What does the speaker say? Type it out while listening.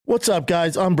What's up,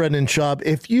 guys? I'm Brendan Schaub.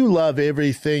 If you love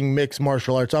everything mixed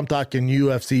martial arts, I'm talking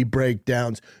UFC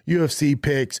breakdowns, UFC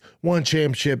picks, one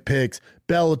championship picks,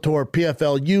 Bellator,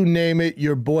 PFL, you name it,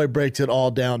 your boy breaks it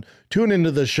all down. Tune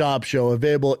into The Schaub Show,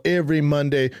 available every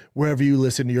Monday wherever you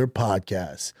listen to your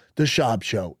podcasts. The Schaub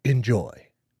Show. Enjoy.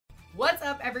 What's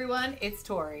up, everyone? It's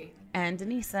Tori. And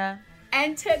Denisa.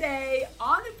 And today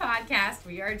on the podcast,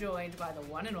 we are joined by the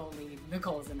one and only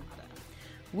Nicole Zanata.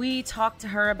 We talked to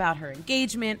her about her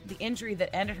engagement, the injury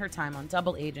that ended her time on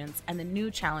Double Agents, and the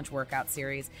new challenge workout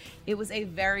series. It was a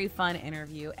very fun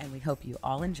interview, and we hope you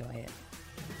all enjoy it.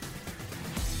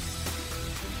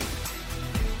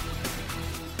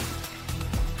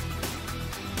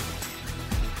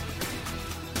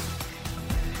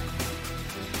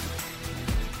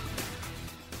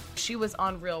 She was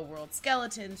on Real World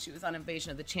Skeletons. She was on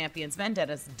Invasion of the Champions,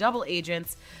 Vendettas, Double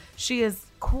Agents. She is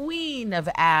queen of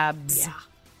abs. Yeah.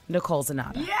 Nicole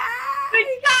Zanata. Yeah!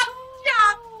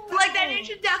 Stop! Like that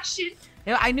introduction.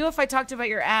 You know, I knew if I talked about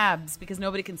your abs, because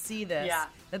nobody can see this, Yeah.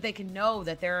 that they can know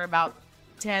that there are about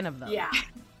 10 of them. Yeah.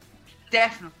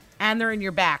 Definitely. And they're in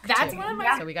your back, That's too. one of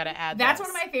my- So we got to add That's those.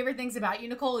 one of my favorite things about you,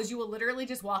 Nicole, is you will literally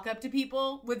just walk up to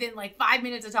people within like 5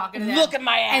 minutes of talking to them. Look at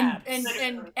my abs.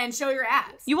 And show your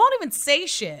abs. You won't even say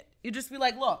shit. You just be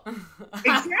like, look.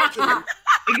 Exactly.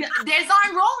 There's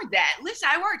nothing wrong with that. Listen,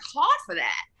 I worked hard for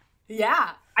that. Yeah.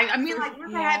 I mean, like,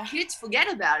 if I have kids,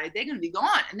 forget about it. They're going to be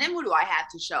gone. And then what do I have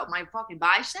to show? My fucking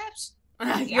biceps?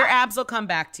 Your abs will come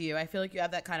back to you. I feel like you have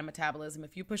that kind of metabolism.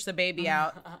 If you push the baby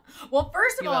out. Well,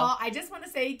 first of You all, will. I just want to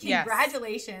say Yes.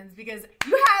 congratulations because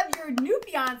you have your new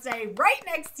fiance right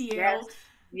next to you.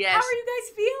 Yes. How are you guys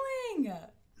feeling?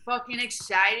 Fucking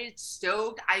excited,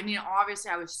 stoked. I mean,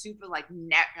 obviously, I was super, like,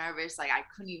 nervous. Like, I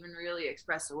couldn't even really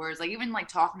express the words. Like, even, like,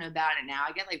 talking about it now,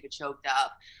 I get, like, choked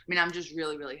up. I mean, I'm just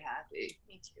really, really happy.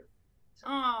 Me too.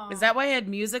 Oh. Is that why I had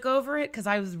music over it? Because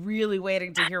I was really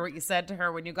waiting to hear what you said to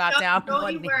her when you got down. Don't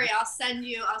on you one worry, knee. I'll send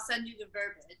you the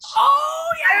verbiage. Oh,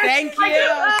 yes! Thank you.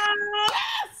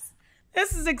 Yes!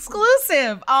 This is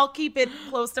exclusive. I'll keep it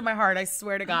close to my heart. I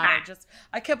swear to God.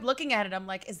 I kept looking at it. I'm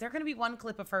like, is there going to be one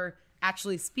clip of her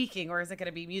actually speaking, or is it going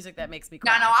to be music that makes me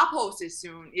cry? No, I'll post it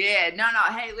soon. Yeah, no.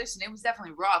 Hey, listen, it was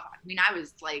definitely rough. I mean, I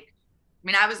was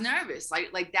nervous.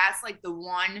 Like that's like the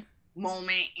one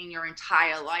moment in your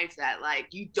entire life that like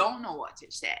you don't know what to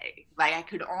say. Like I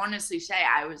could honestly say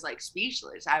I was like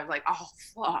speechless. I was like, oh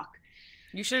fuck.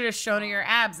 You should have shown her your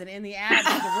abs, and in the abs,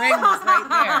 the ring was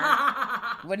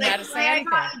right there. Wouldn't have to say I anything.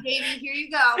 got it, baby. Here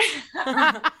you go.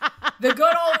 The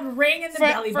good old ring in the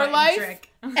belly button life, trick.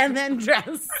 and then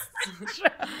dress.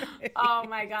 Oh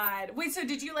my God. Wait, so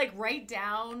did you like write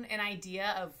down an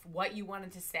idea of what you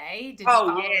wanted to say? Did you Oh,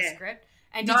 follow yeah. the script?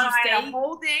 And No, did you I had say? a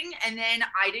whole thing, and then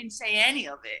I didn't say any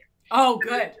of it. Oh,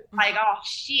 good. Like, oh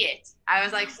shit. I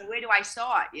was like, so where do I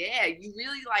start? Yeah, you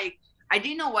really like. I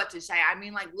didn't know what to say. I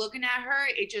mean, like looking at her,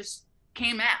 it just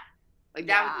came out. Like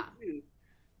that was the truth.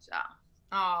 So.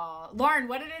 Oh, Lauren,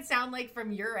 what did it sound like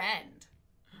from your end?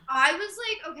 I was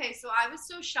like, okay, so I was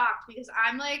so shocked because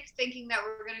I'm like thinking that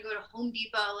we're gonna go to Home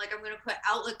Depot, like I'm gonna put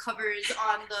outlet covers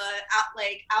on the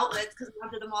outlets because I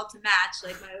wanted them all to match,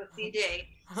 like my OCD.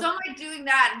 So I'm like doing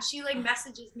that, and she like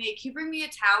messages me, "Can you bring me a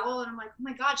towel?" And I'm like, "Oh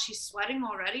my God, she's sweating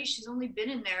already. She's only been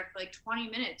in there for like 20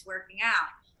 minutes working out."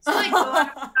 So I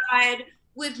go outside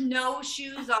with no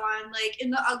shoes on, like in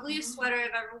the ugliest sweater I've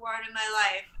ever worn in my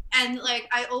life. And like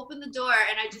I open the door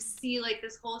and I just see like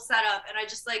this whole setup, and I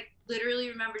just like literally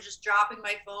remember just dropping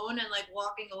my phone and like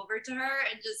walking over to her,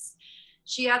 and just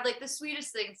she had like the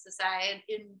sweetest things to say, and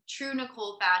in true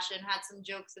Nicole fashion had some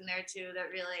jokes in there too that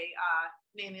really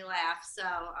made me laugh. So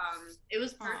it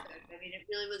was perfect. I mean, it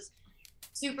really was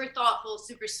super thoughtful,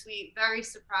 super sweet, very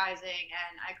surprising,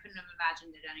 and I couldn't have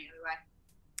imagined it any other way.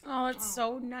 Oh, it's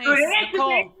so nice. Good answer, Nicole.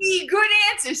 baby. Good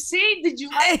answer. See, did you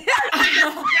like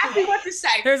that? Exactly what to say.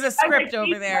 There's a script I over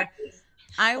was like, there.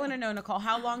 I want to know, Nicole,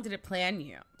 how long did it plan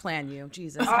you?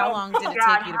 Jesus, how long did it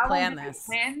God, take you to how plan long did I this?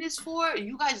 plan this for?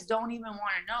 You guys don't even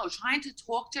want to know. Trying to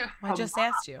talk to her. I just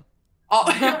asked you.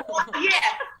 Oh, yeah.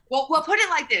 Well, put it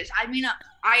like this. I mean,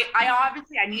 I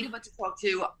obviously I needed to talk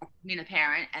to a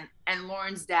parent, and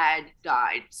Lauren's dad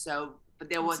died, so but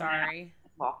there wasn't Sorry.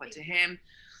 offer to him.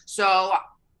 So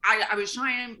I was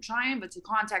trying, but to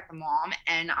contact the mom,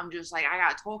 and I'm just like, I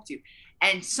gotta talk to you.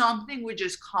 And something would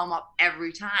just come up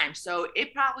every time. So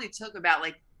it probably took about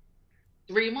like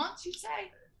 3 months, you'd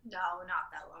say? No, not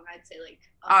that long. I'd say like.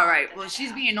 All right. Well,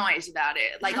 she's being nice about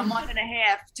it. Like a month and a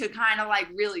half to kind of like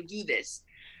really do this.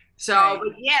 So, Right.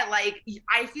 but yeah, like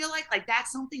I feel like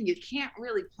that's something you can't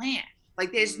really plan.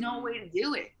 Like there's no way to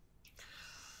do it.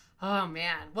 Oh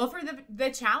man. Well, for the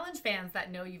challenge fans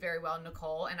that know you very well,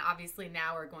 Nicole, and obviously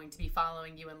now are going to be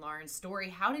following you and Lauren's story,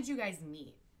 how did you guys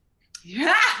meet?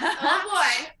 Yeah. Oh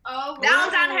boy. Oh boy. That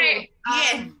was on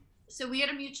her. Yeah. So we had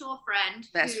a mutual friend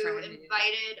Best who friend.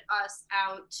 invited us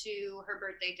out to her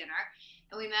birthday dinner.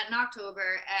 And we met in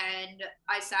October, and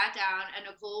I sat down, and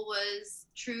Nicole was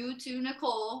true to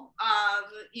Nicole,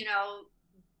 you know,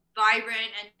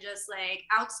 vibrant and just like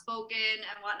outspoken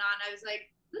and whatnot. And I was like,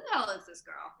 who the hell is this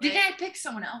girl? Did Right? I pick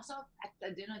someone else up at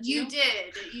the dinner too? You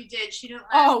did. You did. She didn't.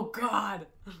 Oh God.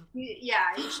 Yeah.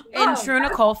 In true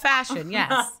Nicole fashion,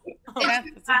 yes. It's That's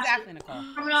exactly Nicole.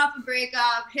 coming off a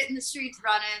breakup, hitting the streets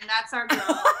running. That's our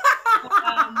girl.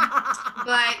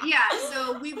 But yeah,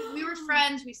 so we were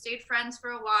friends. We stayed friends for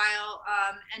a while.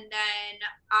 And then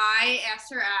I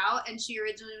asked her out, and she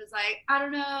originally was like, I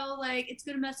don't know, like it's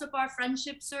gonna mess up our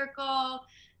friendship circle.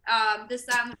 This,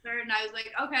 that, and the third. And I was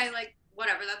like, okay, like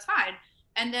whatever, that's fine.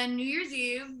 And then New Year's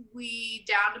Eve, we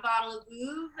downed a bottle of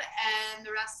Vouv, and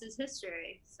the rest is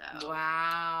history. So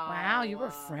Wow. Wow, you were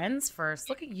friends first.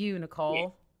 Look at you,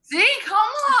 Nicole. See, come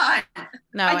on.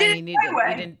 No, I I did mean, it you my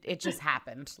way. didn't. It just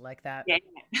happened like that. Yeah.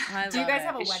 I Do you love guys it.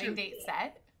 have a It's wedding true. date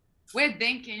set? We're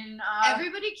thinking.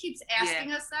 everybody keeps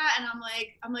asking us that, and I'm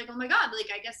like, oh my god, like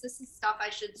I guess this is stuff I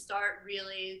should start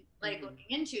really like looking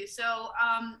into. So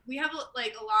we have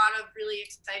like a lot of really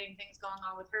exciting things going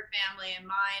on with her family and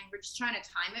mine. We're just trying to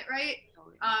time it right.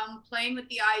 Playing with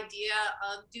the idea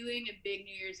of doing a big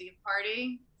New Year's Eve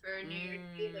party for New Year's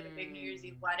Eve, like a big New Year's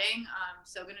Eve wedding.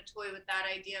 So gonna toy with that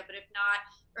idea, but if not,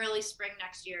 early spring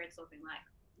next year, it's looking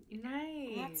like.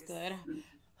 Nice. That's good.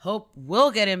 Hope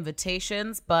we'll get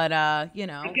invitations, but you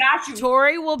know, I got you.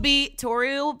 Tori will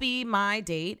be my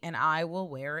date, and I will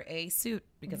wear a suit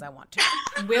because I want to.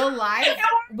 We'll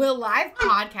live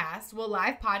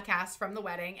podcast from the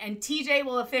wedding, and TJ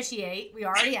will officiate. We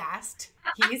already asked.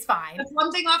 He's fine. That's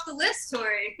one thing off the list,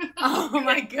 Tori. Oh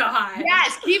my God.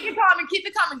 Yes, keep it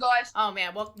coming, guys. Oh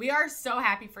man, well, we are so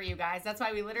happy for you guys. That's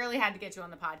why we literally had to get you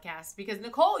on the podcast, because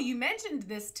Nicole, you mentioned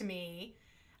this to me.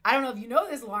 I don't know if you know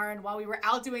this, Lauren, while we were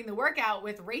out doing the workout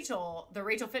with Rachel, the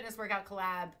Rachel Fitness Workout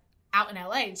collab out in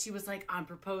LA, and she was like, I'm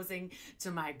proposing to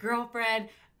my girlfriend.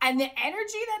 And the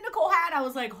energy that Nicole had, I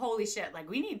was like, holy shit, like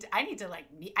I need to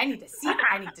see it.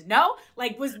 I need to know.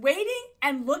 Like, was waiting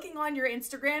and looking on your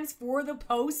Instagrams for the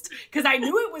post because I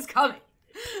knew it was coming.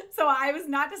 So I was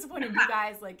not disappointed, you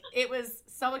guys. Like, it was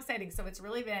so exciting. So it's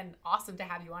really been awesome to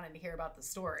have you on and to hear about the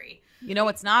story. You know,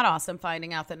 it's not awesome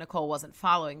finding out that Nicole wasn't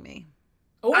following me.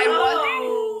 Oh, I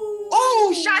wasn't.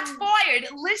 Oh, shots fired.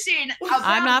 Listen.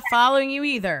 I'm not following you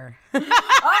either.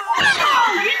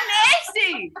 Oh, you're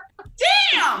nasty.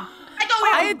 Damn.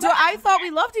 I thought we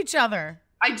loved each other.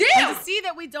 I did. And to see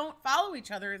that we don't follow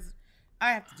each other is,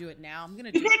 I have to do it now. I'm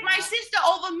gonna do You it picked my now. sister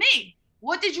over me.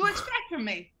 What did you expect from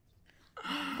me?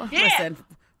 Well, Yeah. Listen,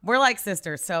 we're like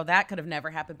sisters, so that could have never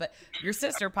happened. But your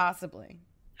sister, possibly.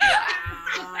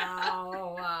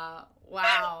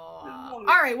 Wow.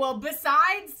 All right. Well,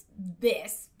 besides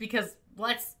this, because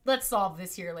let's solve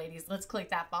this here, ladies. Let's click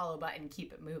that follow button and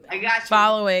keep it moving. I got you.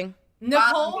 Following.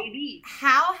 Nicole, baby.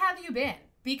 how have you been?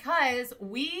 Because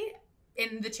we,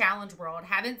 in the challenge world,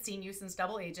 haven't seen you since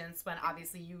Double Agents, when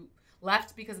obviously you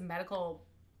left because of medical,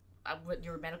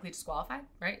 you were medically disqualified,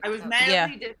 right? I was So-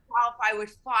 medically disqualified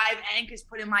with 5 anchors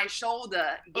put in my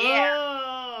shoulder. Yeah.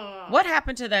 Oh. What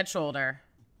happened to that shoulder?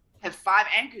 Have 5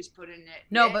 anchors put in it.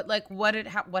 No, Yeah. but like, what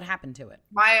happened to it?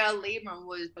 My labrum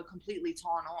was but completely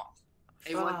torn off.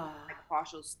 It wasn't Ah. like a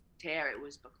partial tear. It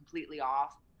was but completely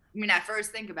off. I mean, at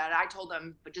first think about it, I told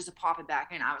them, but just to pop it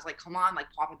back in. I was like, come on,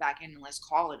 like pop it back in and let's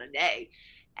call it a day.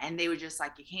 And they were just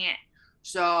like, you can't.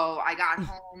 So I got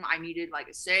home. I needed like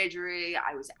a surgery.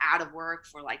 I was out of work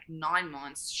for like 9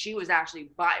 months. She was actually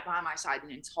by my side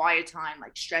the entire time,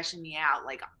 like stressing me out,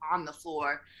 like on the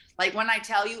floor. Like when I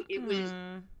tell you,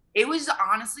 it was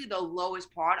honestly the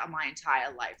lowest part of my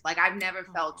entire life. Like I've never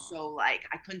felt so like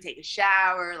I couldn't take a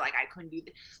shower, like I couldn't do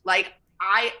like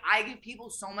I give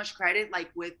people so much credit, like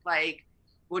with like,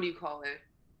 what do you call it?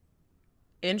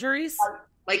 Injuries?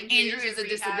 Like injuries, a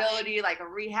disability, like a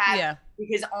rehab. Yeah.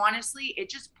 Because honestly, it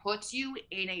just puts you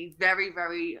in a very,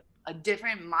 very a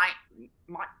different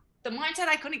the mindset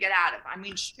I couldn't get out of. I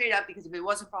mean, straight up, because if it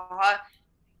wasn't for her,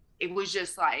 it was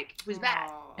just like, it was bad.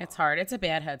 It's hard. It's a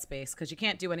bad headspace because you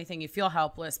can't do anything. You feel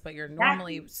helpless, but you're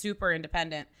normally super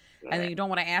independent. And then you don't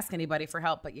want to ask anybody for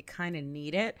help, but you kind of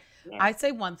need it. Yeah. I'd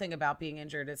say one thing about being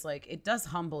injured is like, it does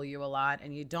humble you a lot,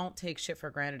 and you don't take shit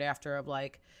for granted after of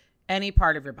like any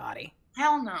part of your body.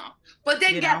 Hell no. But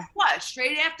then You guess know? what?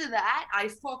 Straight after that,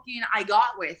 I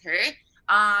got with her.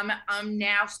 I'm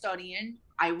now studying.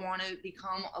 I want to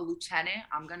become a lieutenant.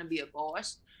 I'm going to be a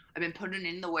boss. I've been putting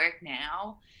in the work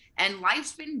now, and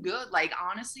life's been good. Like,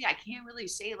 honestly, I can't really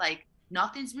say like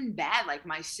nothing's been bad. Like,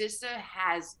 my sister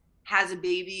has a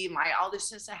baby. My older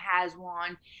sister has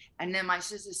one. And then my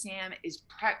sister Sam is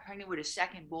pregnant with a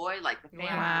second boy. Like, the family.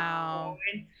 Wow.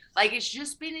 Like, it's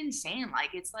just been insane.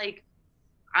 Like, it's like,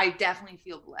 I definitely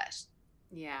feel blessed.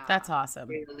 Yeah. That's awesome.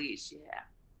 At least, yeah.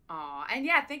 Aw, and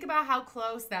yeah, think about how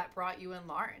close that brought you and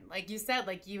Lauren. Like you said,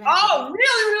 like you had Oh,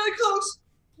 really, really close.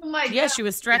 Oh my Yeah, God. she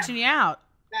was stretching you out.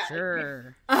 Yeah.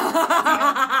 Sure. it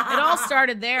It all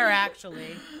started there,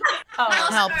 actually. Oh,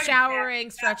 Help started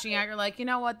showering, stretching out. You're like, you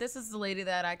know what? This is the lady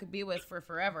that I could be with for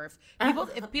forever.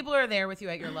 If people are there with you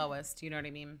at your lowest, you know what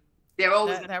I mean? They're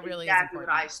always That gonna be really is exactly what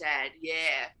important. I said.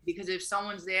 Yeah, because if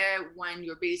someone's there when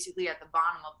you're basically at the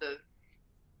bottom of the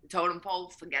totem pole,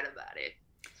 forget about it.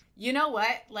 You know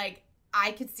what? Like,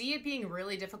 I could see it being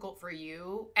really difficult for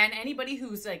you and anybody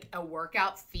who's like a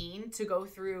workout fiend to go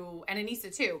through, and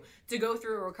Anissa too, to go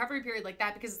through a recovery period like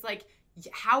that, because it's like,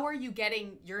 how are you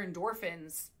getting your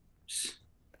endorphins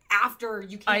after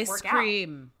you can't Ice work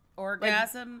cream,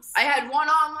 orgasms. I had one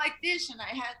arm like this, and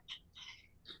I had.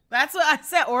 That's what I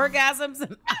said. Orgasms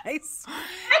and ice.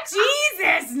 out?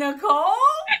 Jesus, Nicole!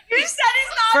 You said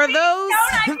it's not For me. those,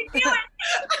 Don't I can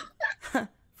do it.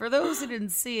 for those who didn't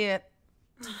see it,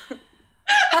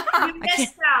 You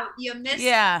missed out. You missed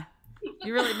yeah,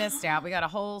 you really missed out. We got a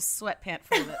whole sweatpant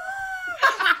full of it.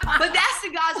 But that's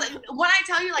the guys. Like, when I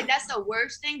tell you, like, that's the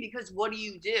worst thing, because what do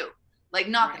you do? Like,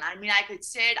 nothing. Right. I mean, I could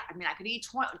sit. I mean, I could eat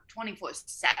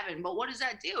 24/7, but what does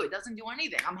that do? It doesn't do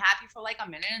anything. I'm happy for like a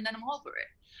minute, and then I'm over it.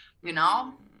 You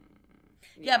know?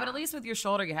 Yeah, but at least with your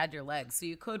shoulder, you had your legs, so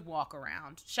you could walk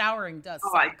around. Showering does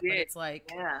Oh, suck, I but did. it's like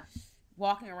Yeah.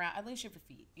 walking around. At least you have your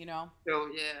feet, you know?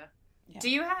 So yeah. Do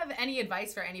you have any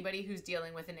advice for anybody who's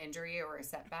dealing with an injury or a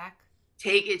setback?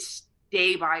 Take it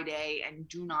day by day and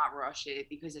do not rush it,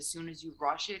 because as soon as you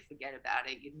rush it, forget about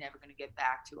it. You're never going to get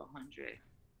back to 100.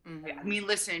 Mhm. I mean,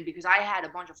 listen, because I had a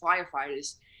bunch of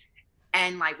firefighters,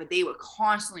 and like, but they were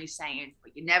constantly saying,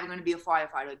 like, you're never going to be a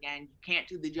firefighter again. You can't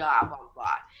do the job, blah, blah,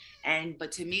 blah. And,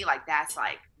 but to me, like, that's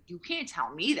like, you can't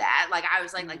tell me that. Like, I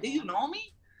was like, do you know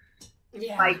me?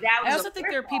 Yeah. Like, that was I also the think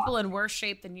first there are people thought. in worse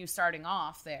shape than you starting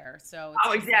off there, so it's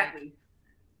Oh, just exactly. like,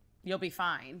 you'll be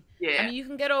fine. Yeah. I mean, you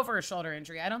can get over a shoulder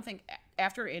injury. I don't think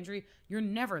after injury you're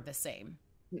never the same,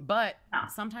 but No.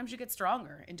 sometimes you get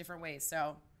stronger in different ways.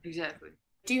 So Exactly.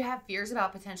 Do you have fears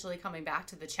about potentially coming back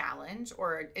to the challenge,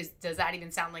 or does that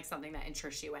even sound like something that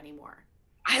interests you anymore?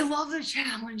 I love the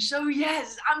challenge. So,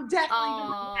 yes, I'm definitely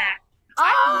going back.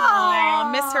 I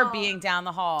miss her being down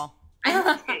the hall.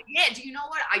 Yeah, do you know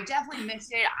what? I definitely miss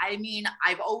it. I mean,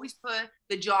 I've always put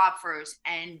the job first,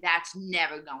 and that's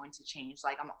never going to change.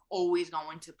 Like, I'm always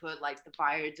going to put like the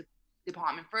fire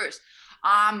department first.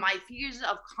 My fears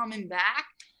of coming back,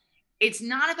 it's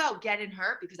not about getting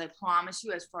hurt, because I promise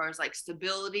you, as far as like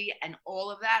stability and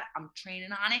all of that, I'm training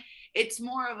on it. It's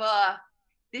more of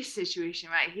this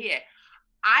situation right here.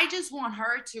 I just want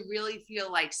her to really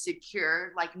feel like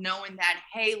secure, like knowing that,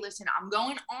 hey, listen, I'm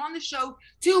going on the show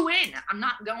to win. I'm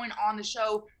not going on the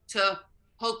show to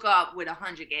hook up with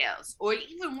 100 girls or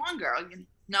even one girl.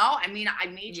 No, I mean, I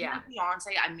made you my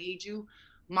fiance. I made you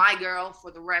my girl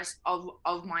for the rest of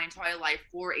my entire life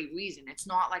for a reason. It's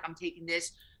not like I'm taking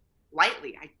this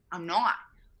lightly. I'm not.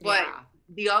 But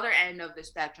the other end of the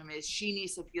spectrum is she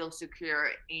needs to feel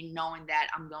secure in knowing that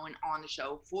I'm going on the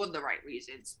show for the right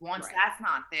reasons. Once that's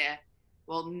not there,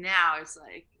 well, now it's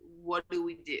like, what do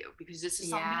we do? Because this is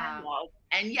something I love.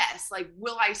 And yes, like,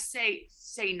 will I say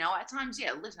no at times?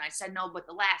 Yeah, listen, I said no, but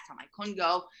the last time I couldn't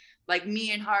go. Like,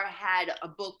 me and her had a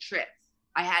book trip.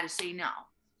 I had to say no.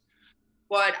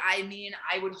 But I mean,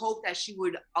 I would hope that she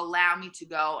would allow me to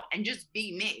go and just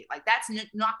be me. Like, that's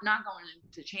not going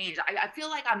to change. I feel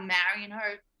like I'm marrying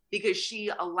her because she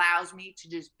allows me to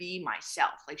just be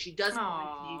myself. Like, she doesn't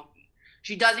want me.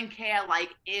 She doesn't care, like,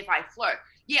 if I flirt.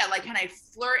 Yeah, like, can I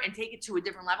flirt and take it to a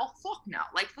different level? Fuck no.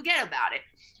 Like, forget about it.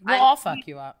 I'll fuck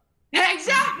you up.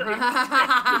 Exactly.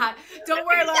 Don't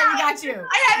worry, Lauren, we got you.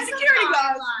 I have security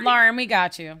guards. Lauren, we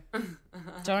got you.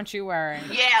 Don't you worry.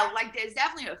 Yeah, like, there's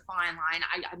definitely a fine line.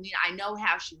 I mean, I know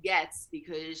how she gets,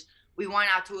 because we went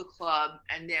out to a club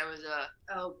and there was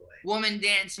a woman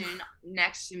dancing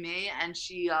next to me, and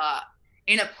she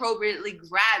inappropriately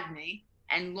grabbed me,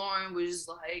 and Lauren was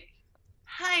like,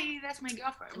 "Hi, that's my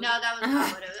girlfriend." No, that was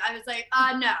not what it was. I was like,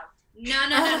 no. No.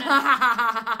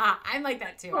 I'm like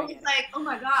that too. I was like, oh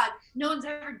my God, no one's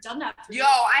ever done that for me. Yo,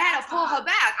 I had to pull her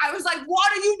back. I was like,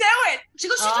 "What are you doing?" She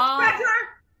goes, "She just grabbed her."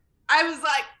 I was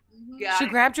like, She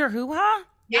grabbed your hoo-ha?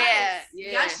 Yeah,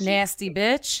 Yes. Nasty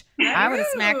bitch. I would have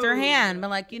smacked her Rude. hand. Been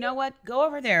like, you know what? Go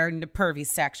over there in the pervy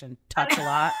section. Touch a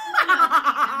lot.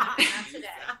 Not today.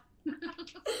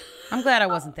 I'm glad I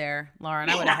wasn't there, Lauren.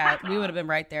 We would have been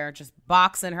right there just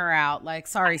boxing her out. Like,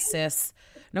 sorry, sis.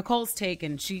 Nicole's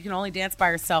taken. She can only dance by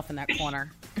herself in that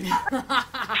corner. I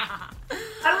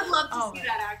would love to see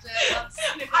that, actually. I'd love to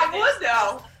see it. I would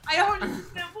though. I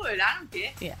 100% would. I don't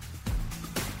care. Yeah.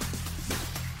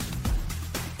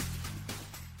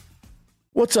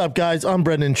 What's up, guys? I'm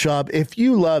Brendan Schaub. If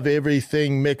you love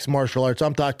everything mixed martial arts,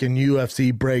 I'm talking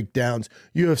UFC breakdowns,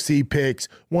 UFC picks,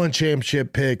 one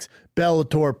championship picks,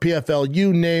 Bellator, PFL,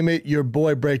 you name it, your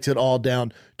boy breaks it all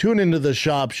down. Tune into The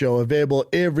Schaub Show, available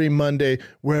every Monday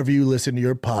wherever you listen to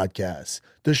your podcasts.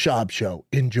 The Schaub Show.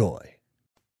 Enjoy.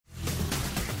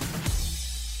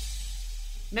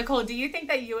 Nicole, do you think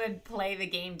that you would play the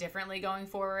game differently going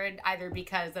forward, either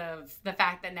because of the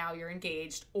fact that now you're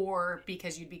engaged or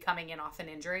because you'd be coming in off an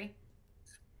injury?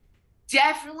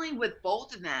 Definitely with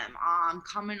both of them.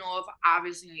 Coming off,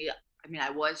 obviously, I mean, I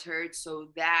was hurt, so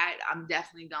that I'm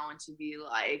definitely going to be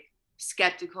like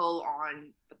skeptical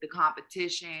on the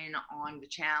competition, on the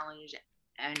challenge,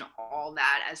 and all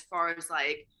that. As far as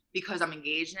like, because I'm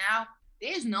engaged now,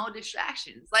 there's no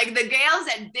distractions. Like the girls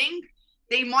that think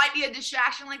they might be a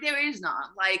distraction, like there is none.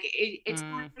 Like it's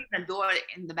not even a door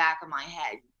in the back of my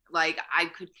head. Like I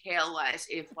could care less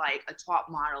if like a top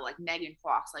model like Megan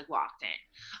Fox like walked in.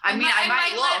 I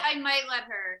might let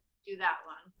her do that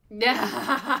one.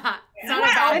 Yeah.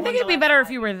 I think it'd be better if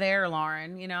you were there,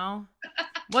 Lauren, you know?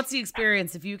 What's the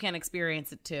experience if you can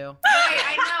experience it too?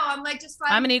 I know. I'm like, just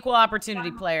like. I'm an equal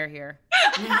opportunity player here.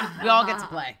 We all get to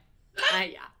play.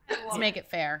 Yeah. Let's make it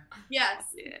fair. Yes.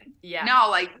 Yeah. No,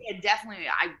 like yeah, definitely,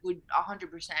 I would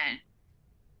 100%.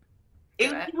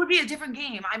 It would be a different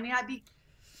game. I mean, I'd be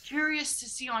curious to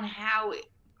see on how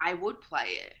I would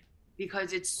play it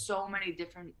because it's so many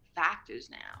different factors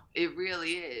now. It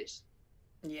really is.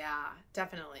 Yeah,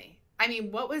 definitely. I mean,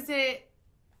 what was it?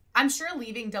 I'm sure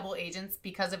leaving Double Agents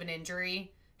because of an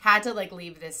injury had to like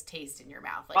leave this taste in your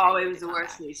mouth. Like, oh, it was the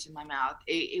worst taste in my mouth.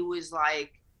 It was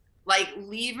like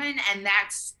leaving and that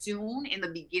soon in the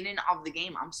beginning of the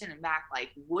game, I'm sitting back like,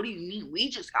 what do you mean? We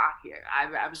just got here.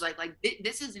 I was like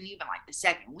this isn't even like the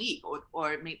second week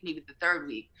or maybe the third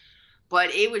week,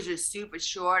 but it was just super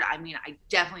short. I mean, I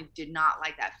definitely did not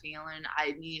like that feeling.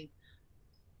 I mean,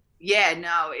 yeah,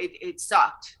 no, it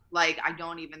sucked. Like, I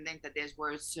don't even think that there's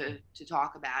words to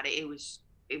talk about it. It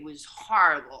was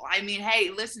horrible. I mean, hey,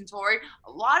 listen, Tori,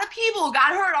 a lot of people got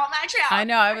hurt on that challenge. I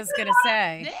know, I was going to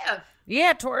say. Yeah.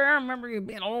 Yeah, Tori, I remember you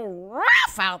being a little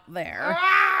rough out there.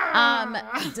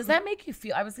 Does that make you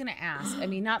feel, I was going to ask, I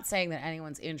mean, not saying that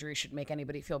anyone's injury should make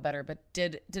anybody feel better, but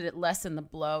did it lessen the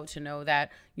blow to know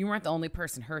that you weren't the only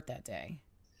person hurt that day?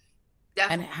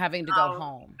 Definitely. And having to go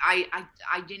home? I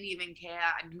didn't even care.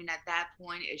 I mean, at that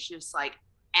point, it's just like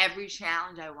every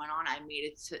challenge I went on, I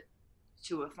made it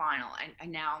to a final.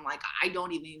 And now I'm like, I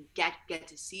don't even get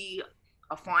to see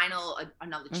a final,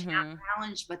 another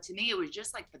challenge. But to me, it was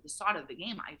just like for the start of the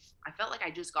game, I felt like I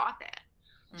just got there.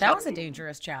 That was a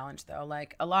dangerous challenge, though.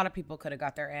 Like, a lot of people could have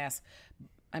got their ass.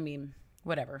 I mean,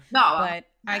 whatever. No. But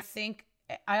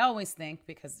I always think,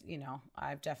 because, you know,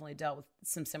 I've definitely dealt with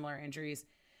some similar injuries.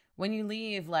 When you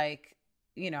leave, like,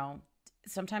 you know,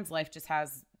 sometimes life just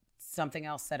has something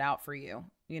else set out for you.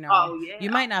 You know, oh, yeah. You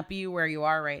might not be where you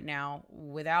are right now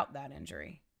without that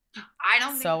injury. I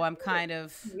don't think so I'm kind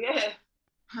of. Yeah.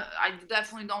 I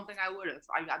definitely don't think I would have.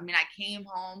 I mean, I came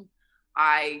home,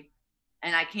 I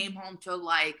came home to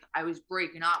like, I was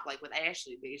breaking up like with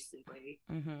Ashley basically.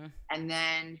 Mm-hmm. And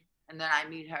then I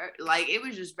meet her. Like, it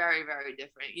was just very, very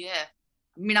different. Yeah.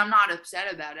 I mean, I'm not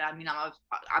upset about it. I mean,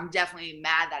 I'm definitely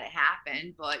mad that it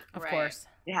happened, but of course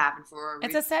it happened for a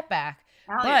reason. It's a setback.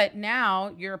 But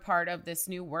now you're a part of this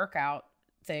new workout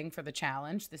thing for the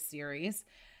challenge, the series.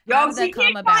 How did that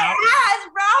come about? Ass,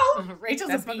 bro. Rachel's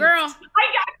That's a my beast. girl.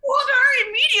 I called her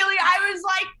immediately. I was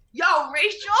like, yo,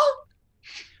 Rachel,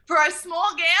 for a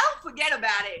small girl, forget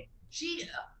about it. She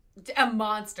a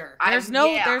monster. There's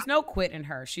no quit in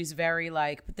her. She's very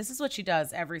like, but this is what she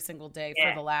does every single day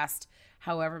for the last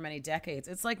however many decades.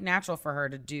 It's like natural for her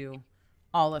to do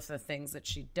all of the things that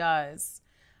she does.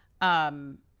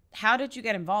 How did you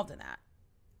get involved in that?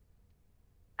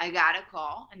 I got a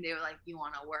call and they were like, you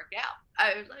want to work out?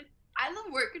 I was like, I love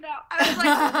working out. I was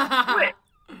like, do it.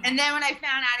 And then when I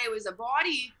found out it was a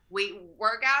body weight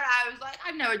workout, I was like,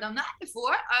 I've never done that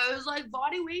before. I was like,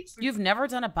 body weight. You've never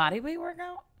done a body weight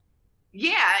workout?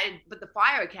 but the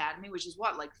Fire Academy, which is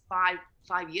what, like five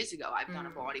years ago, I've done a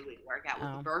body weight workout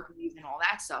with the burpees and all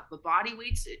that stuff. But body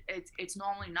weights, it's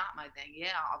normally not my thing. Yeah,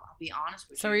 I'll be honest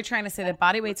with you. So are you trying to say that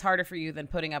body weight's harder for you than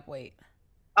putting up weight?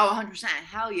 Oh, 100%.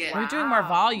 Hell yeah. You're doing more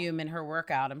volume in her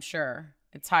workout, I'm sure.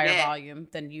 It's higher volume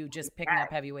than you just picking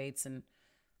up heavy weights and.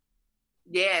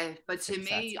 Yeah, but to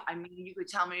me, I mean, you could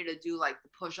tell me to do like the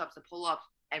push-ups, the pull-ups,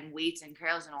 and weights and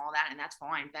curls and all that, and that's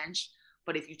fine, bench.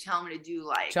 But if you tell me to do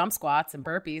like jump squats and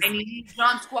burpees, and you need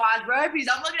jump squats, burpees,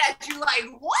 I'm looking at you like,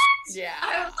 what? Yeah.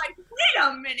 I was like, wait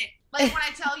a minute. Like when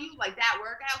I tell you, like that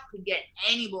workout could get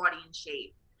anybody in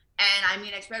shape. And I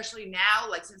mean, especially now,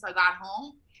 like since I got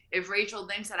home, if Rachel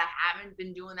thinks that I haven't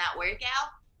been doing that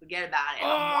workout, forget about it.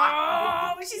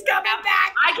 Oh, she's coming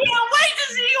back. I can't wait to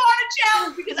see you on a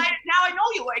challenge because now I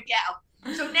know you work out.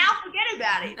 So now forget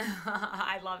about it.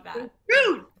 I love that.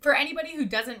 Dude. For anybody who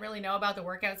doesn't really know about the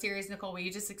workout series, Nicole, will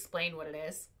you just explain what it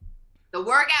is? The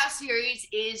workout series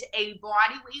is a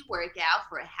body weight workout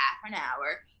for a half an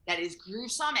hour that is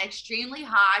gruesome, extremely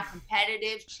hard,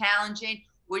 competitive, challenging,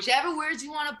 whichever words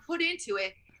you want to put into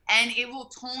it, and it will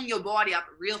tone your body up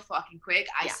real fucking quick.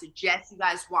 I suggest you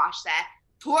guys watch that.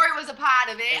 Tori was a part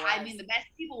of it. I mean, the best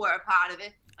people were a part of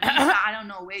it. I don't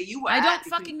know where you were. I don't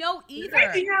fucking know either.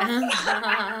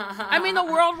 I mean, the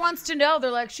world wants to know. They're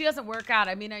like, she doesn't work out.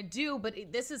 I mean, I do, but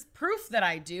this is proof that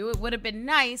I do. It would have been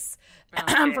nice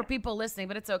for people listening,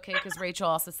 but it's okay because Rachel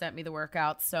also sent me the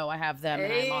workouts, so I have them,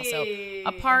 and I'm also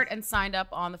a part and signed up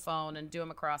on the phone and doing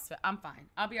a CrossFit. I'm fine.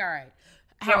 I'll be all right.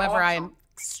 However, I am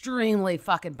extremely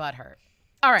fucking butthurt.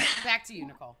 All right, back to you,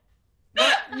 Nicole.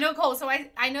 Well, Nicole, so I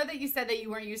know that you said that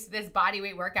you weren't used to this body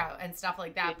weight workout and stuff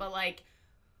like that, but like,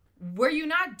 were you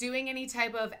not doing any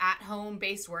type of at-home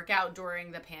based workout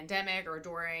during the pandemic or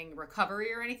during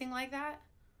recovery or anything like that?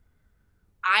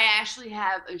 I actually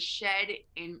have a shed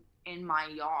in my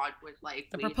yard with like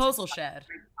the proposal shed.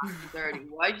 30.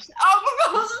 What? Oh,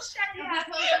 proposal shed. Yeah,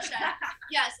 proposal shed.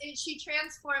 Yes, and she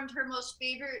transformed her most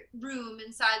favorite room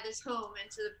inside this home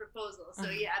into the proposal. So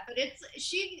yeah, but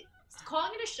she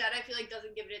calling it a shed, I feel like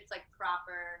doesn't give it its like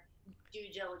proper due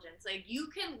diligence. Like you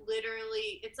can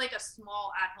literally, it's like a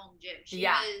small at-home gym. She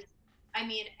has, I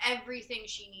mean, everything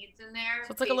she needs in there.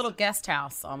 So it's like a little guest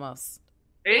house almost.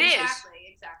 It is.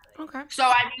 Exactly. Okay. So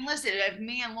I mean, listen, if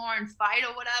me and Lauren fight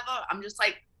or whatever, I'm just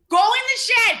like, go in the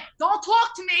shed. Don't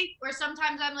talk to me. Or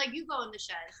sometimes I'm like, you go in the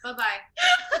shed. Bye-bye.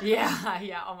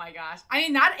 Yeah. Oh my gosh. I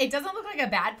mean, it doesn't look like a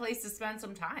bad place to spend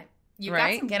some time. You've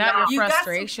got get out your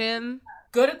frustration.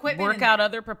 Good equipment. Work out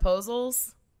other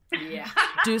proposals. Yeah.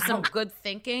 Do some good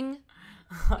thinking.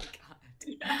 Oh, God.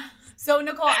 So,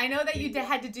 Nicole, I know that you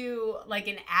had to do like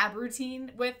an ab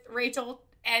routine with Rachel,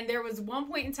 and there was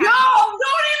one point in time. No,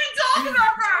 don't even talk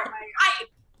about her.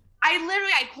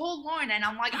 I called Lauren, and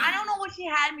I'm like, I don't know what she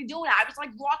had me doing. I was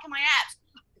like rocking my abs.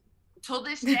 Till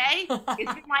this day, it's been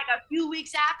like a few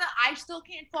weeks after, I still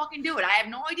can't fucking do it. I have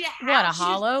no idea how. What, a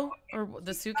hollow? Or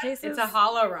the suitcases? It's a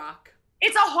hollow rock.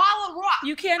 It's a hollow rock.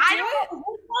 You can't do it? I don't know. Who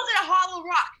calls it a hollow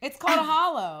rock? It's called a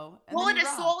hollow. Call it a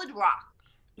solid rock.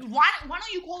 Why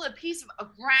don't you call it a piece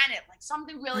of granite, like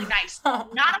something really nice, not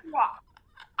a rock.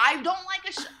 I don't like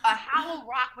a hollow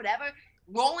rock, whatever.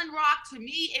 Rolling rock, to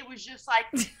me, it was just like,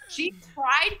 she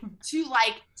tried to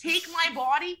like take my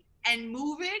body and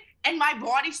move it, and my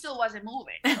body still wasn't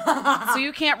moving. So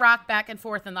you can't rock back and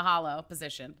forth in the hollow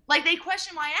position. Like, they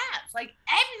questioned my abs. Like,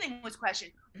 everything was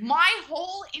questioned. My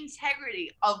whole integrity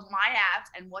of my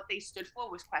abs and what they stood for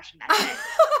was questioned that day.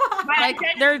 Like,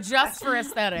 they're just for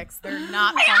aesthetics. They're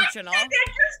not functional. They're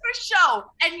just for show.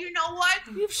 And you know what?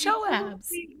 You've show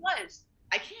abs.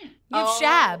 I can't. You've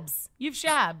shabs. You've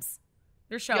shabs.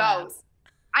 They're show abs.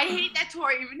 I hate that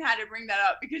Tori even had to bring that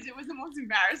up because it was the most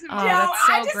embarrassing. Oh,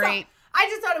 that's so great. I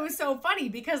just thought it was so funny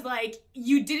because, like,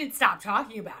 you didn't stop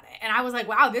talking about it. And I was like,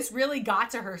 wow, this really got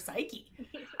to her psyche.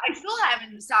 I still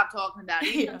haven't stopped talking about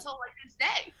it until, like, this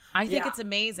day. I think it's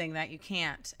amazing that you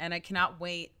can't. And I cannot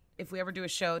wait. If we ever do a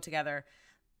show together,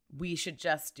 we should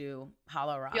just do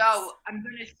hollow rocks. Yo, I'm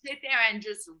going to sit there and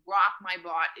just rock my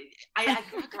body. I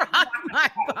rock my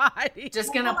body.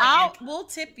 Just going to... We'll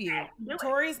tip you.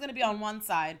 Tori's going to be on one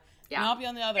side. Yeah. And I'll be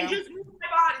on the other. And just move my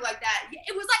body like that.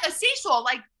 It was like a seesaw,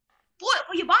 like,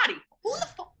 for your body. Who the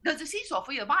fuck does a seesaw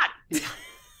for your body?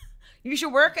 You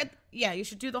should you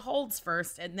should do the holds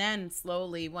first, and then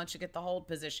slowly, once you get the hold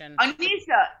position.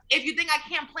 Anisha, if you think I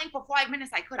can't plank for 5 minutes,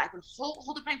 I could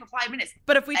hold the plank for 5 minutes.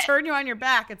 But if we turn you on your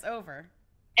back, it's over.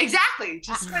 Exactly.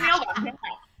 Just turn it over.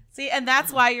 See, and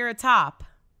that's why you're a top.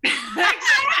 Damn.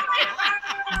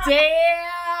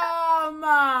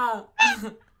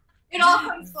 It all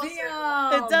comes full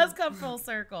circle. It does come full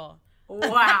circle.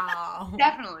 Wow.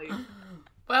 Definitely.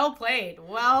 Well played.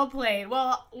 Well played.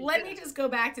 Well, let me just go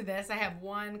back to this. I have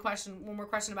one more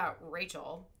question about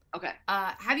Rachel. Okay.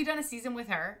 Have you done a season with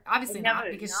her? Obviously not,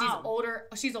 because she's older.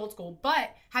 She's old school.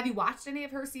 But have you watched any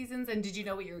of her seasons, and did you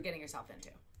know what you were getting yourself into?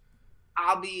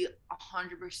 I'll be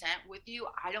 100% with you.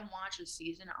 I don't watch a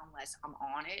season unless I'm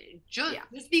on it. Just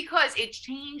because it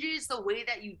changes the way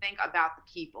that you think about the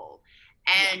people.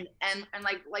 And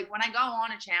like when I go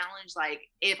on a challenge, like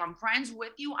if I'm friends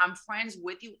with you, I'm friends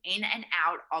with you in and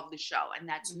out of the show, and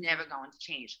that's never going to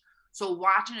change. So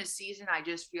watching a season, I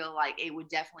just feel like it would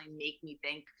definitely make me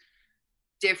think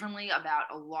differently about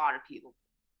a lot of people.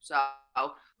 So,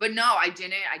 but no, I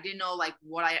didn't know like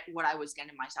what I was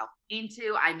getting myself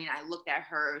into. I mean, I looked at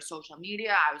her social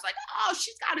media. I was like, oh,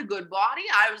 she's got a good body.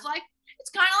 I was like,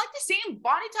 it's kind of like the same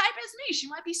body type as me. She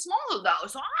might be smaller though,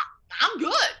 so I'm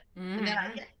good. Mm-hmm. And then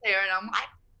I get there and I'm like,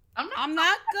 I'm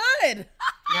not good.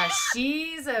 Yeah,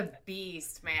 she's a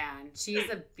beast, man. She's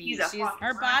a beast.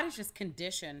 Her body's just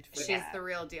conditioned. She's the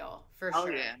real deal, for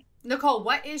sure. Yeah. Nicole,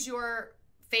 what is your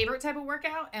favorite type of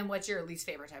workout, and what's your least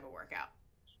favorite type of workout?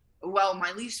 Well,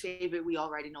 my least favorite, we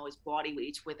already know, is body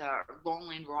weights with a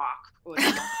rolling rock.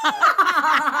 That's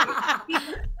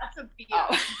a beat.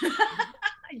 Oh.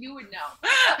 You would know.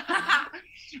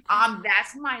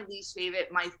 That's my least favorite.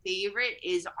 My favorite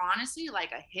is honestly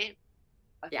like a hit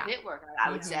workout, I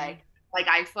would say. Like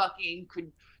I fucking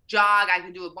could jog. I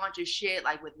could do a bunch of shit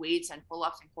like with weights and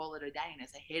pull-ups and call it a day. And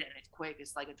it's a hit and it's quick.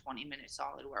 It's like a 20-minute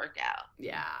solid workout.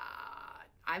 Yeah.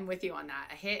 I'm with you on that.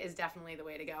 A hit is definitely the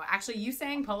way to go. Actually, you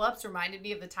saying pull-ups reminded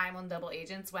me of the time on Double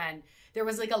Agents when there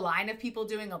was like a line of people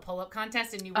doing a pull-up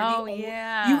contest, and you were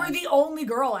you were the only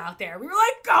girl out there. We were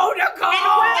like, go Nicole!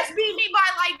 And it was beat me by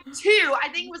like 2. I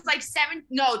think it was like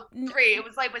 3. It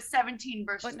was like with 17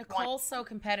 versus 20. But Nicole's so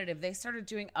competitive. They started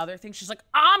doing other things. She's like,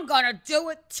 I'm gonna do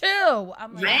it too.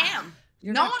 I'm like, damn,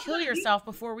 you're gonna kill yourself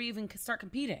before we even start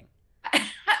competing.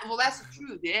 Well, that's the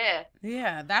truth. Yeah.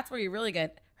 Yeah, that's where you really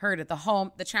get hurt at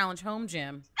the challenge home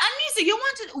gym. Anissa,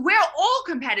 we're all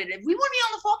competitive. We want to be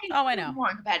on the fucking I know. more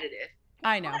competitive.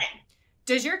 I know.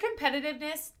 Does your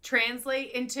competitiveness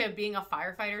translate into being a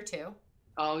firefighter too?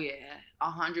 Oh yeah,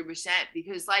 100%.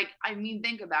 Because like, I mean,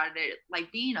 think about it.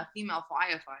 Like being a female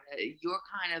firefighter, you're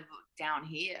kind of down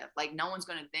here. Like no one's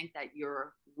gonna think that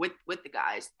you're with the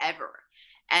guys ever.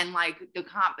 And like the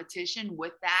competition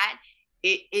with that,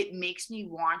 it makes me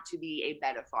want to be a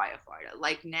better firefighter.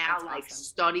 Like now, that's like awesome.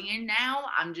 Studying now,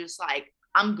 I'm just like,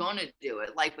 I'm gonna do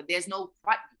it. Like, but there's no,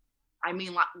 I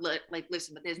mean, like,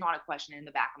 listen, but there's not a question in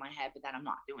the back of my head, but that I'm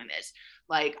not doing this.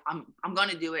 Like, I'm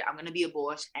gonna do it. I'm gonna be a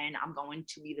boss, and I'm going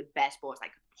to be the best boss I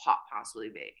could possibly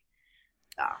be.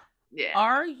 Yeah.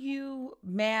 Are you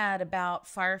mad about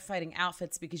firefighting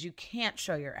outfits because you can't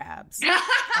show your abs?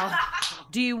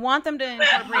 Do you want them to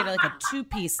incorporate like a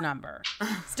 2-piece number?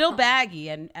 Still baggy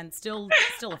and still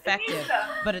effective,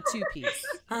 but a 2-piece.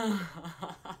 Anissa,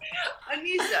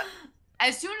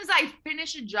 as soon as I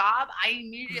finish a job, I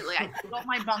take off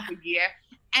my bunker gear,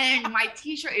 and my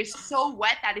t-shirt is so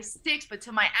wet that it sticks but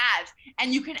to my abs,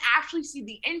 and you can actually see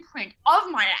the imprint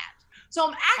of my abs. So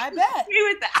I'm actually happy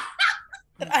with that.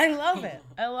 I love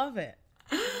it.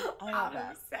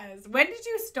 Says, when did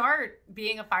you start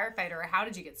being a firefighter, or how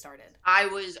did you get started? I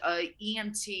was a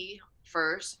EMT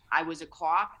first. I was a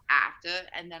cop after,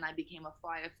 and then I became a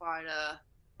firefighter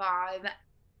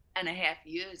 5.5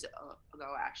 years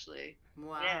ago, actually.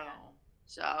 Wow. Yeah.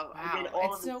 So I did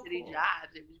all of the city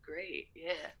jobs. It was great.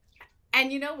 Yeah.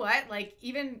 And you know what? Like,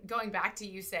 even going back to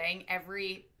you saying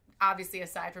obviously,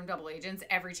 aside from Double Agents,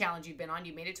 every challenge you've been on,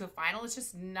 you made it to a final. It's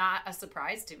just not a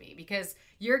surprise to me, because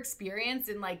your experience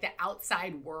in like the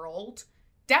outside world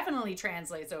definitely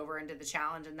translates over into the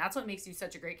challenge, and that's what makes you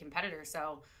such a great competitor.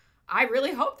 So I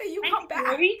really hope that you come back. I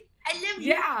love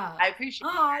you. Yeah. I appreciate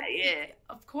that. Yeah.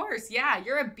 Of course. Yeah.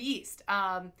 You're a beast.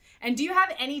 And do you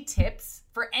have any tips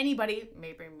for anybody,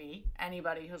 maybe me,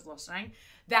 anybody who's listening,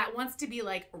 that wants to be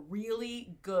like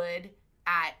really good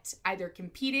at either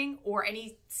competing, or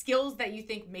any skills that you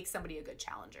think make somebody a good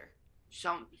challenger?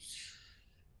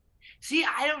 See,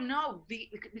 I don't know,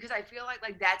 because I feel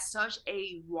like that's such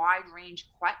a wide range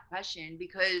question,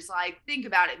 because like, think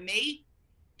about it. Me,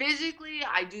 physically,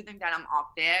 I do think that I'm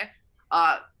up there.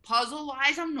 Puzzle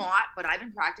wise, I'm not, but I've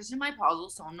been practicing my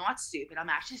puzzles, so I'm not stupid. I'm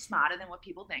actually smarter than what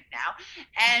people think now.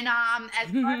 And as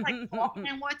far as like talking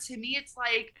and what, to me, it's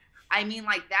like, I mean,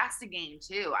 like, that's the game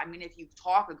too. I mean, if you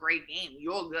talk a great game,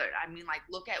 you're good. I mean, like,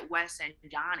 look at Wes and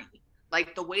Johnny.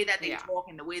 Like, the way that they talk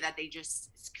and the way that they just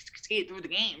skate through the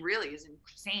game really is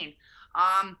insane.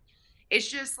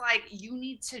 It's just like, you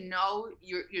need to know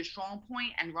your strong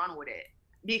point and run with it.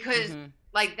 because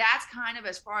like that's kind of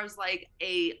as far as like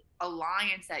a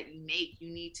alliance that you make,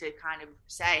 you need to kind of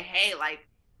say, hey, like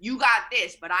you got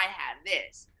this, but I have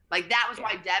this. Like that was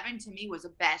why Devin to me was the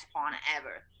best pawn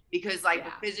ever, because like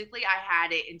physically I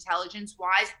had it intelligence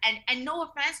wise, and no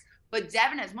offense, but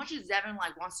Devin, as much as Devin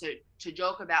like wants to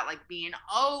joke about like being,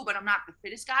 oh, but I'm not the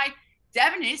fittest guy,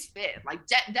 Devin is fit. Like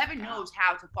Devin knows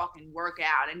how to fucking work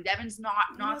out, and Devin's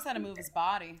not knows how to move his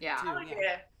body. Yeah.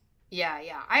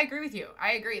 I agree with you.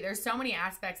 I agree. There's so many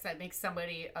aspects that make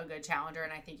somebody a good challenger,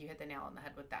 and I think you hit the nail on the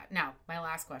head with that. Now, my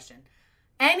last question.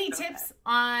 Any tips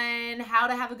on how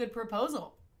to have a good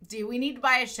proposal? Do we need to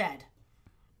buy a shed?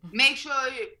 Make sure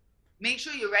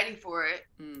you're ready for it.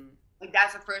 Like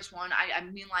that's the first one. I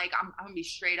mean, like I'm gonna be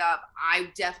straight up.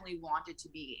 I definitely wanted to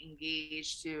be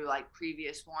engaged to like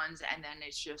previous ones, and then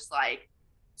it's just like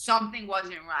something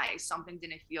wasn't right. Something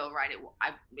didn't feel right.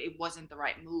 It wasn't the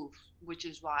right move, which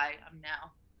is why I'm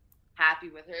now happy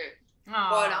with her. Aww.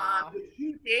 But the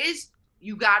truth is,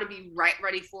 you got to be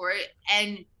ready for it,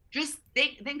 and just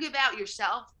think about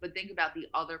yourself, but think about the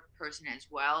other person as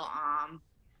well.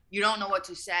 You don't know what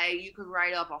to say. You could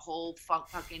write up a whole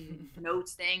fucking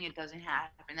notes thing. It doesn't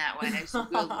happen that way. So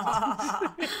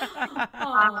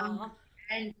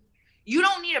and you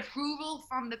don't need approval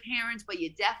from the parents, but you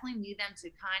definitely need them to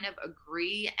kind of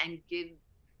agree and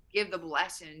give the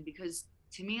blessing, because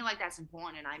to me, like that's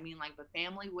important. And I mean, like the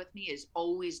family with me is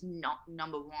always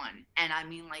number one. And I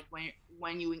mean, like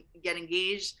when you get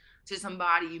engaged to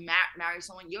somebody, you marry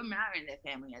someone, you're marrying their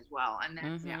family as well. And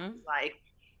that's like,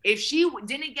 if she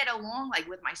didn't get along like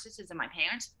with my sisters and my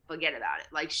parents, forget about it.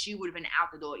 Like she would have been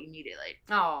out the door immediately.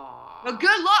 Oh, but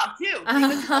good luck too.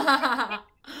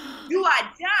 You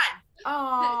are done.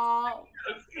 Oh,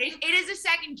 it is a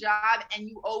second job, and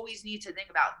you always need to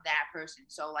think about that person.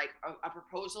 So like a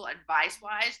proposal advice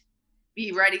wise,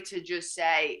 be ready to just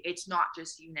say it's not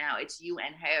just you now, it's you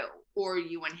and her, or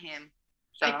you and him.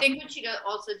 So. I think what she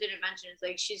also didn't mention is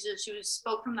like she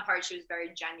spoke from the heart. She was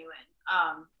very genuine.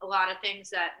 A lot of things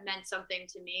that meant something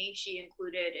to me, she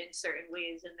included in certain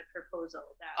ways in the proposal.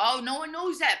 No one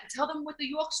knows that. Tell them with the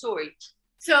York story.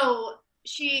 So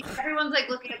everyone's like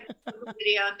looking at the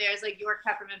video, and there's like York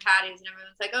peppermint patties, and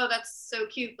everyone's like, oh, that's so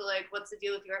cute, but like, what's the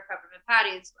deal with York peppermint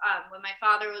patties? When my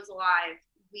father was alive,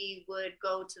 we would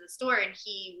go to the store, and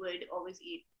he would always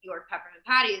eat York peppermint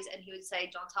patties, and he would say,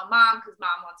 don't tell mom, because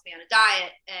mom wants me on a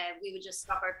diet, and we would just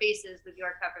stuff our faces with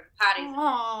York peppermint patties.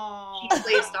 She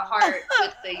placed a heart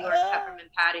with the York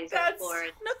peppermint patties on the floor.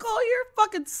 Nicole, you're a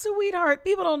fucking sweetheart.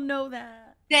 People don't know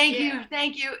that. Thank you.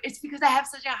 It's because I have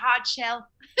such a hard shell.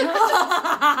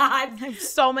 I have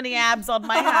so many abs on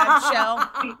my hard shell.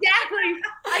 Exactly.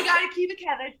 I gotta keep it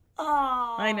covered.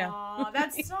 Oh, I know.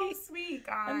 That's so sweet,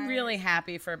 guys. I'm really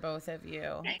happy for both of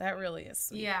you. That really is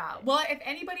sweet. Yeah. Well, if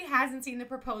anybody hasn't seen the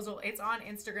proposal, it's on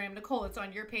Instagram. Nicole, it's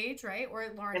on your page, right? Or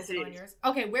Lauren, it's on yours.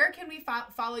 Okay. Where can we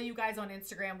follow you guys on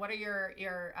Instagram? What are your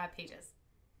pages?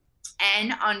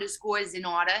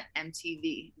 N_Zanata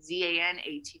MTV,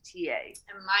 ZANATTA.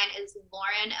 And mine is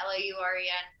Lauren,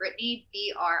 LAUREN, Brittany,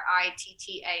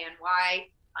 BRITTANY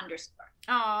 _.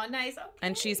 Oh, nice. Okay.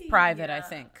 And she's private, I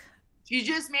think. She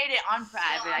just made it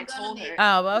unprivate. I told her.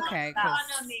 Oh, okay.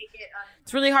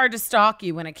 It's really hard to stalk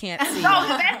you when I can't see you. No,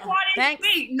 the best part is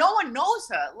me. No one knows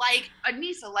her. Like,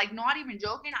 Anissa, like, not even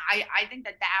joking. I think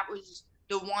that was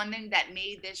the one thing that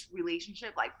made this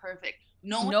relationship, like, perfect.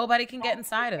 Nobody can get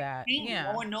inside of that.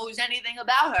 Yeah. No one knows anything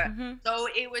about her. So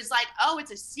it was like, oh,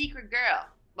 it's a secret girl.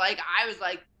 Like, I was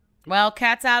like, well,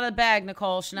 cat's out of the bag,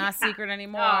 Nicole. She's not secret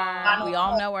anymore. We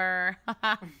all know her.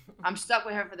 I'm stuck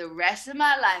with her for the rest of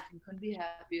my life and couldn't be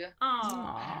happier.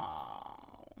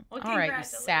 Well, all right, you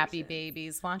sappy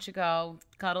babies. Why don't you go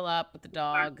cuddle up with the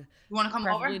dog? You want to come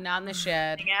Preferably over? not in the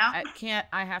shed. I can't.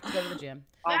 I have to go to the gym.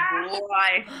 Oh,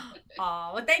 boy.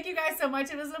 Well, thank you guys so much.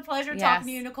 It was a pleasure talking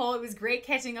to you, Nicole. It was great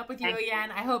catching up with you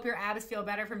again. I hope your abs feel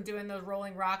better from doing those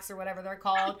rolling rocks or whatever they're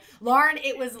called. Lauren,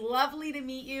 it was lovely to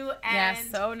meet you. And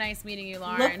so nice meeting you,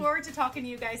 Lauren. Look forward to talking to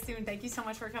you guys soon. Thank you so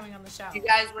much for coming on the show. You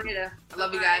guys later. I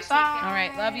love you guys. Bye. All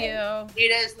right, love you.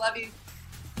 Haters, love you.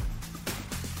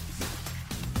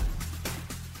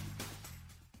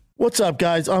 What's up,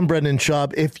 guys? I'm Brendan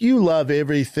Schaub. If you love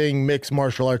everything mixed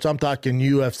martial arts, I'm talking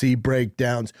UFC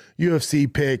breakdowns,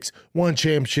 UFC picks, one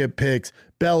championship picks,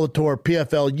 Bellator,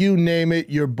 PFL, you name it,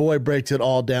 your boy breaks it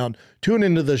all down. Tune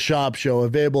into The Schaub Show,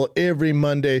 available every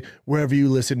Monday wherever you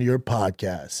listen to your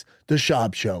podcasts. The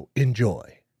Schaub Show.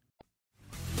 Enjoy.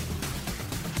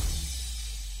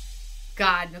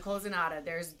 God, Nicole Zanata,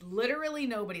 there's literally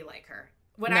nobody like her.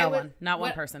 Not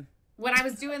one person. when I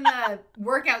was doing the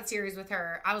workout series with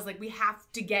her, I was like, we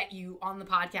have to get you on the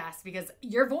podcast because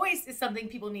your voice is something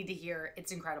people need to hear.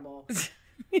 It's incredible.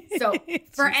 So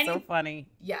for so funny.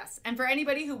 Yes. And for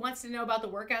anybody who wants to know about the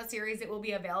workout series, it will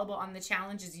be available on the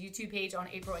Challenge's YouTube page on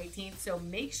April 18th. So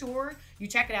make sure you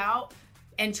check it out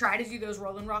and try to do those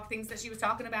roll and rock things that she was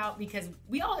talking about because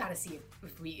we all got to see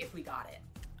if we got it.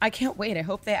 I can't wait. I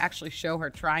hope they actually show her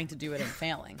trying to do it and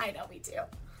failing. I know, me too.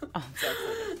 Oh, so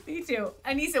excited. Me too.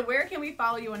 Anissa, where can we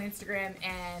follow you on Instagram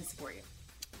and support you?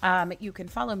 You can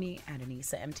follow me at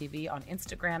Anissa MTV on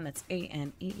Instagram. That's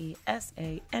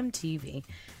ANEESA MTV.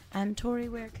 And Tori,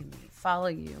 where can we follow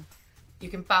you? You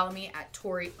can follow me at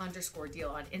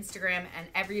Tori_Deal on Instagram. And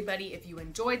everybody, if you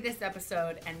enjoyed this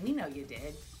episode, and we know you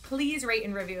did, please rate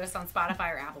and review us on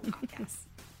Spotify or Apple Podcasts.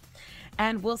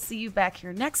 And we'll see you back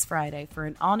here next Friday for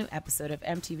an all-new episode of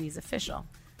MTV's official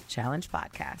Challenge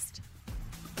Podcast.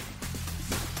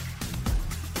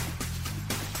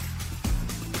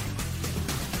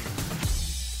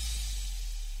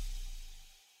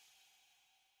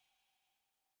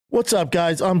 What's up,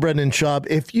 guys? I'm Brendan Schaub.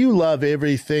 If you love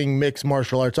everything mixed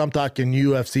martial arts, I'm talking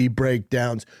UFC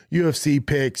breakdowns, UFC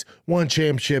picks, one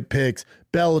championship picks,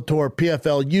 Bellator,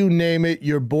 PFL, you name it,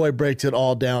 your boy breaks it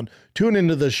all down. Tune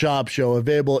into The Schaub Show,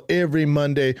 available every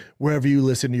Monday wherever you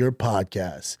listen to your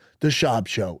podcasts. The Schaub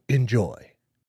Show. Enjoy.